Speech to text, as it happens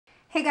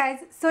Hey guys,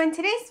 so in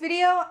today's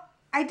video,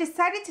 I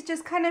decided to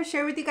just kind of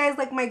share with you guys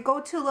like my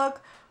go-to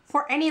look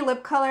for any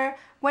lip color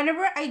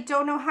whenever I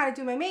don't know how to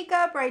do my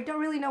makeup, or I don't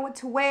really know what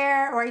to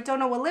wear, or I don't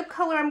know what lip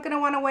color I'm going to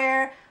want to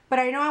wear, but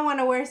I know I want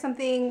to wear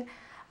something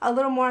a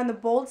little more on the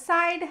bold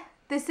side.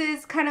 This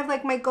is kind of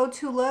like my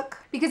go-to look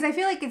because I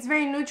feel like it's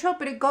very neutral,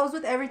 but it goes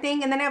with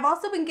everything. And then I've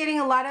also been getting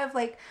a lot of,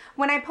 like,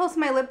 when I post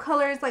my lip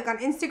colors like on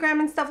Instagram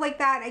and stuff like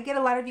that, I get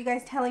a lot of you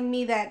guys telling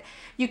me that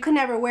you could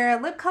never wear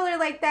a lip color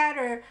like that,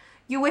 or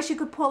you wish you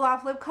could pull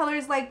off lip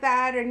colors like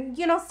that, or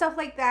you know, stuff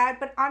like that.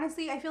 But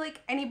honestly, I feel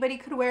like anybody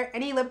could wear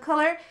any lip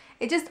color.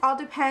 It just all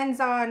depends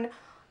on,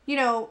 you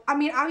know, I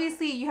mean,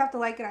 obviously you have to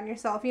like it on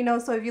yourself, you know,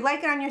 so if you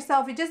like it on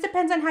yourself, it just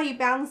depends on how you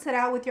balance it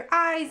out with your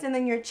eyes and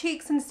then your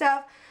cheeks and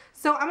stuff.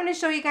 So I'm going to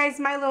show you guys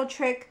my little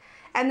trick,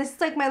 and this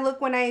is like my look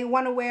when I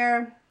want to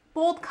wear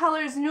bold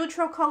colors,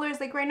 neutral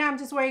colors. Like right now I'm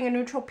just wearing a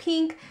neutral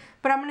pink,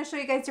 but I'm going to show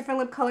you guys different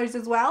lip colors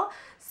as well.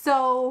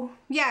 So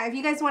yeah, if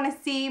you guys want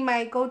to see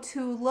my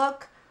go-to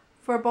look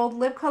for bold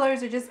lip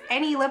colors or just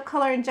any lip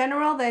color in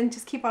general, then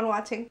just keep on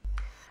watching.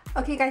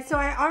 Okay guys, so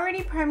I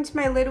already primed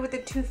my lid with the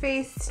Too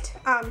Faced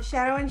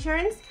Shadow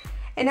Insurance,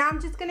 and now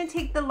I'm just going to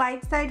take the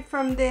light side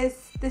from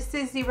this. This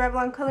is the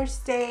Revlon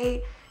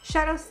Colorstay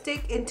Shadow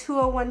Stick in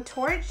 201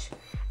 Torch,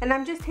 and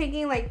I'm just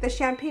taking like the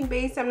champagne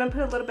base. I'm going to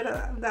put a little bit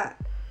of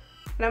that,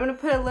 and I'm going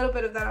to put a little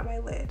bit of that on my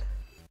lid.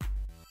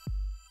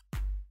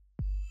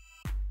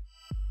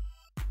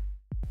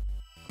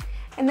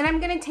 And then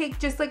I'm going to take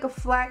just like a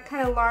flat,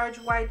 kind of large,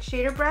 wide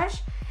shader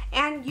brush.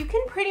 And you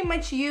can pretty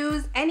much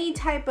use any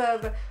type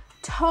of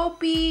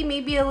taupey,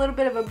 maybe a little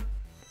bit of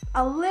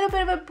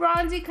a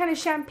bronzy kind of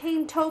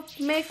champagne taupe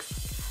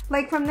mix.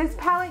 Like from this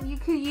palette, you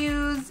could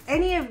use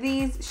any of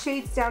these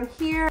shades down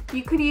here.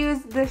 You could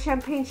use the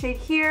champagne shade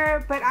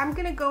here, but I'm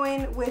going to go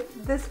in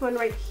with this one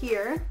right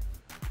here.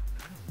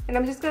 And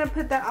I'm just going to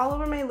put that all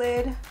over my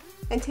lid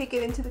and take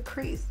it into the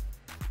crease.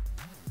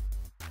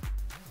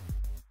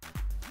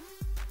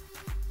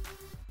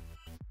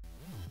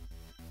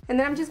 And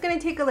then I'm just going to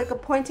take a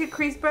pointed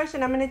crease brush,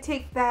 and I'm going to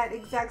take that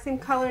exact same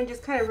color and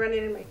just kind of run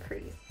it in my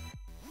crease.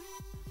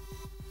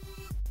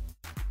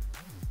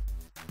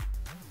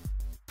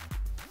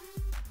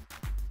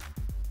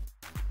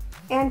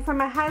 And for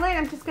my highlight,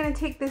 I'm just going to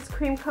take this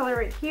cream color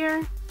right here.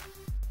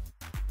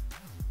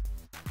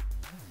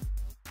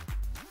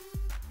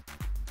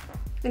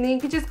 And then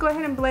you can just go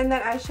ahead and blend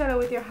that eyeshadow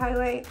with your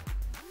highlight.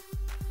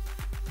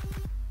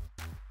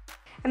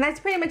 And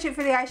that's pretty much it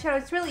for the eyeshadow.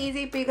 It's really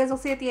easy, but you guys will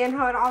see at the end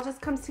how it all just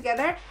comes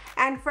together.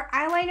 And for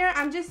eyeliner,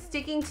 I'm just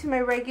sticking to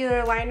my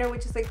regular liner,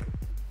 which is like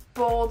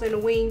bold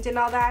and winged and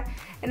all that.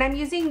 And I'm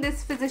using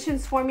this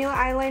Physicians Formula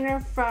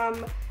eyeliner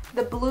from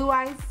the Blue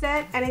Eyes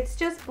set, and it's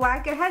just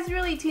black. It has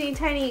really teeny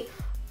tiny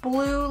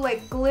blue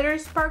like glitter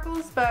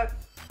sparkles, but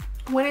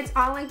when it's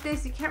on like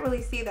this, you can't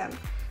really see them.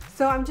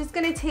 So I'm just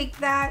going to take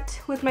that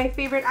with my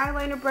favorite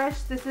eyeliner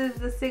brush. This is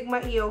the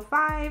Sigma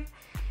E05,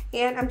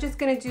 and I'm just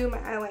going to do my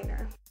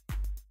eyeliner.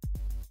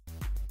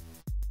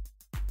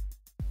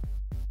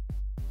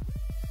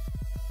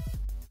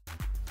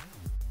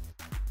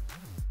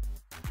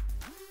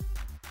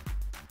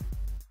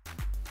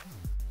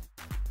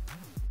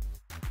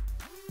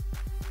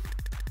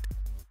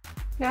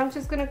 Now I'm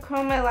just going to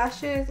comb my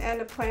lashes and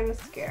apply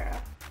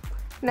mascara.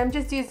 And I'm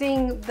just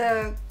using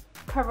the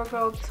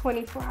Covergirl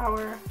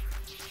 24-hour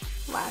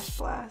Lash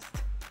Blast.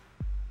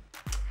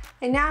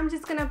 And now I'm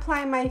just going to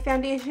apply my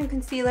foundation,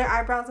 concealer,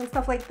 eyebrows, and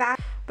stuff like that.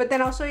 But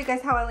then I'll show you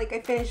guys how I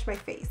finish my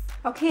face.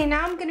 Okay,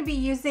 now I'm going to be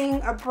using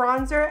a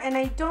bronzer, and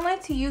I don't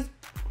like to use,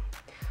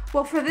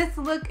 well, for this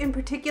look in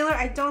particular,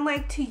 I don't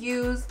like to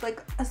use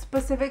like a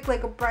specific,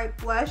 like a bright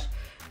blush,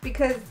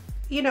 because,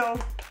 you know,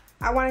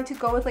 I wanted to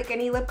go with like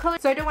any lip color,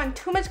 so I don't want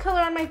too much color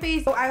on my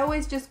face, so I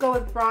always just go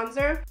with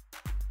bronzer.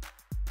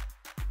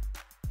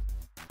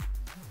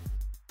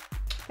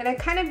 And I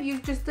kind of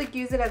use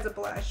it as a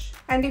blush.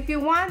 And if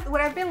you want,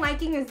 what I've been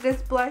liking is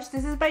this blush.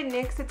 This is by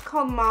NYX. It's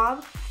called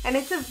Mauve, and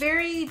it's a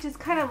very just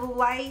kind of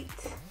light,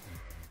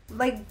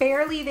 like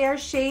barely there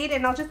shade,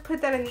 and I'll just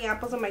put that in the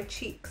apples of my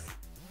cheeks.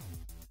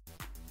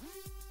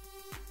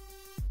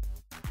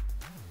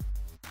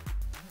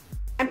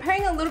 I'm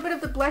pairing a little bit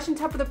of the blush on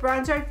top of the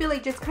bronzer. I feel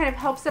like just kind of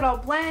helps it all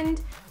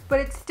blend,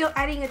 but it's still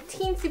adding a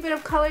teensy bit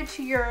of color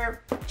to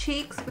your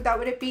cheeks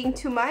without it being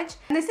too much.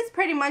 And this is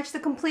pretty much the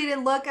completed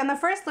look. And the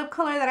first lip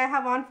color that I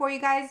have on for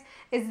you guys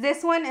is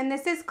this one, and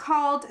this is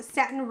called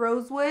Satin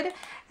Rosewood,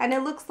 and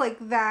it looks like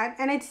that.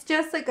 And it's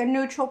just like a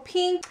neutral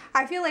pink.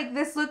 I feel like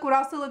this look would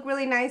also look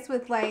really nice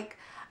with like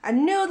a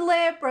nude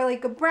lip or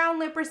like a brown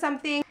lip or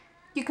something.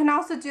 You can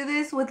also do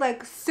this with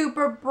like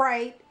super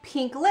bright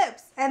pink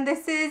lips. And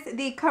this is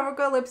the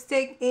Covergirl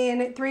lipstick in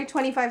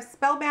 325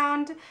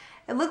 Spellbound.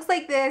 It looks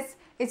like this.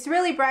 It's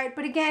really bright,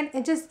 but again,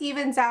 it just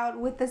evens out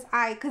with this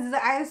eye because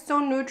the eye is so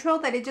neutral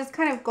that it just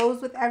kind of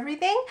goes with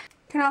everything.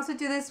 You can also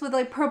do this with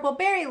like purple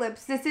berry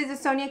lips. This is a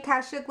Sonia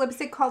Kashuk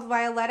lipstick called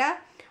Violetta,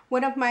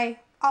 one of my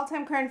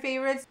all-time current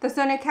favorites. The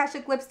Sonia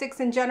Kashuk lipsticks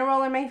in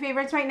general are my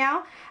favorites right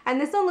now. And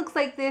this one looks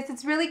like this.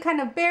 It's really kind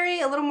of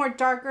berry, a little more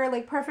darker,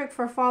 like perfect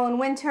for fall and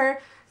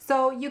winter.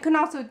 So you can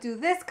also do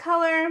this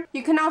color.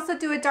 You can also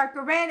do a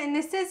darker red, and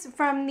this is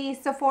from the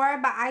Sephora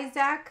by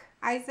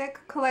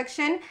Izak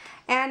collection,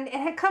 and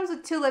it comes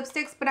with 2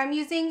 lipsticks, but I'm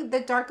using the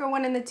darker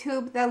one in the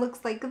tube that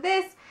looks like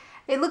this.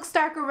 It looks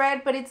darker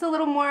red, but it's a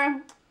little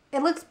more,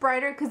 it looks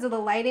brighter because of the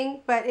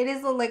lighting, but it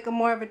is like a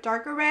more of a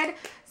darker red,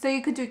 so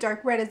you could do dark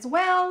red as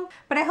well.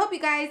 But I hope you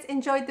guys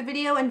enjoyed the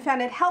video and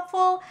found it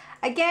helpful.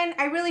 Again,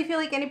 I really feel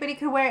like anybody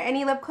could wear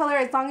any lip color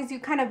as long as you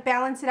kind of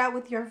balance it out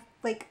with your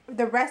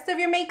the rest of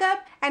your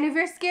makeup. And if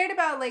you're scared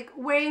about like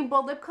wearing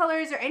bold lip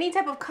colors or any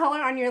type of color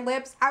on your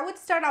lips, I would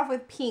start off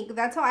with pink.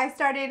 That's how I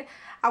started.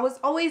 I was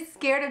always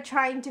scared of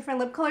trying different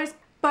lip colors,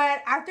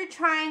 but after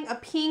trying a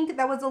pink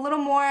that was a little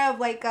more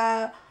of like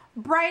a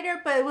brighter,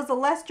 but it was a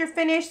luster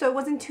finish, so it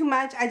wasn't too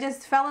much, I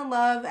just fell in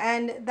love,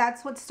 and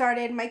that's what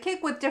started my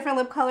kick with different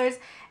lip colors.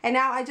 And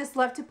now I just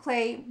love to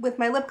play with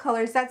my lip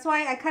colors. That's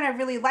why I kind of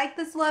really like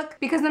this look,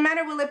 because no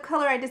matter what lip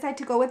color I decide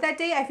to go with that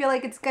day, I feel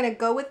like it's gonna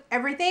go with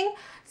everything.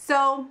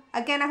 So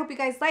again, I hope you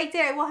guys liked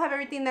it. I will have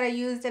everything that I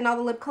used and all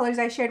the lip colors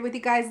I shared with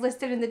you guys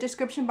listed in the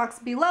description box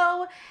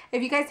below.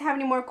 If you guys have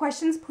any more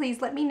questions,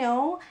 please let me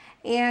know.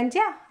 And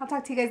yeah, I'll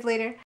talk to you guys later.